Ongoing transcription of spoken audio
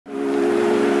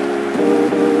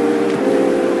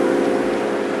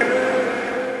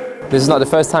This is not the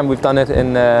first time we've done it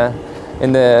in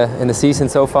the season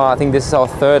so far. I think this is our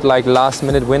third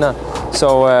last-minute winner.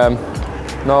 So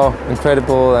no,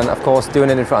 incredible, and of course doing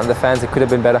it in front of the fans, it could have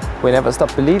been better. We never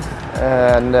stopped believing,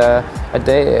 and a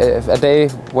day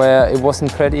where it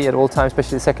wasn't pretty at all times,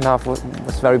 especially the second half was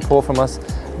very poor from us.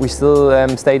 We still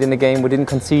stayed in the game. We didn't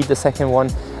concede the second one,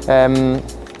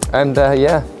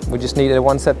 yeah, we just needed a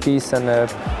one set piece and a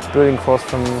brilliant cross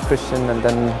from Christian, and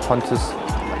then Pontus.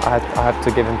 I have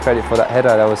to give him credit for that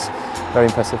header. That was very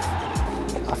impressive.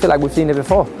 I feel like we've seen it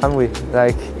before, haven't we?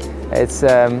 Like, it's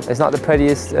not the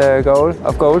prettiest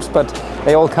goals, but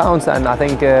they all count. And I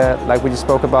think, like we just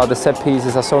spoke about, the set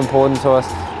pieces are so important to us.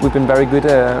 We've been very good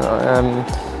on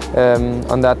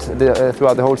that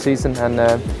throughout the whole season, and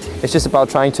it's just about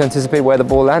trying to anticipate where the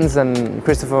ball lands. And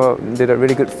Christopher did a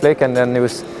really good flick, and then it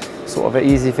was sort of an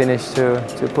easy finish to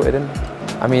put it in.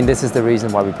 I mean, this is the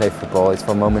reason why we play football. It's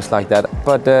for moments like that.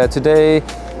 But today,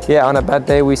 yeah, on a bad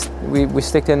day, we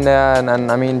sticked in there,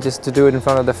 and I mean, just to do it in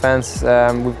front of the fans,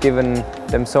 we've given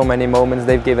them so many moments.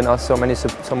 They've given us so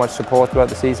much support throughout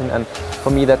the season, and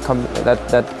for me, that kind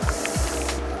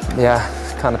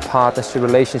of partnership,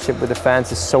 relationship with the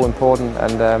fans is so important,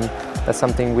 and that's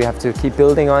something we have to keep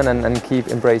building on and keep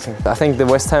embracing. I think the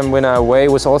West Ham winner away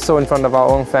was also in front of our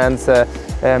own fans.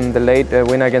 The late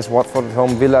winner against Watford at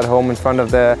home, Villa at home, in front of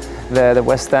the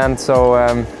West Stand. So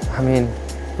I mean,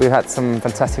 we've had some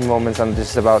fantastic moments, and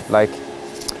just about like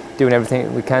doing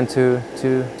everything we can to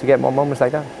get more moments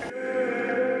like that.